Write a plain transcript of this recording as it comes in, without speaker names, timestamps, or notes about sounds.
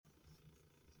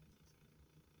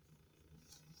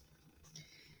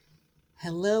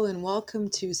Hello and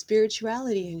welcome to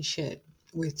Spirituality and Shit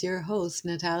with your host,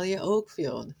 Natalia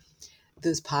Oakfield.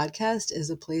 This podcast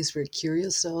is a place where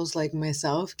curious souls like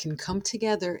myself can come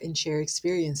together and share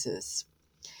experiences.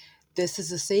 This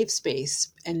is a safe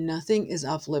space and nothing is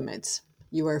off limits.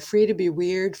 You are free to be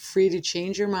weird, free to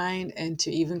change your mind, and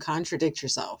to even contradict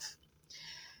yourself.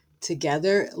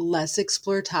 Together, let's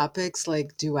explore topics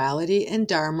like duality and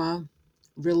dharma,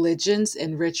 religions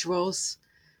and rituals,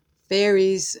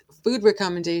 fairies, food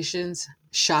recommendations,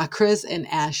 chakras, and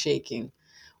ass shaking.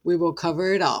 We will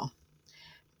cover it all.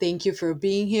 Thank you for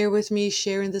being here with me,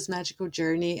 sharing this magical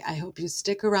journey. I hope you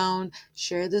stick around,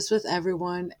 share this with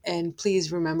everyone, and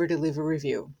please remember to leave a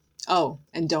review. Oh,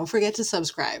 and don't forget to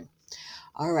subscribe.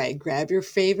 All right, grab your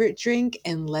favorite drink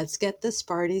and let's get this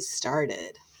party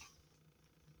started.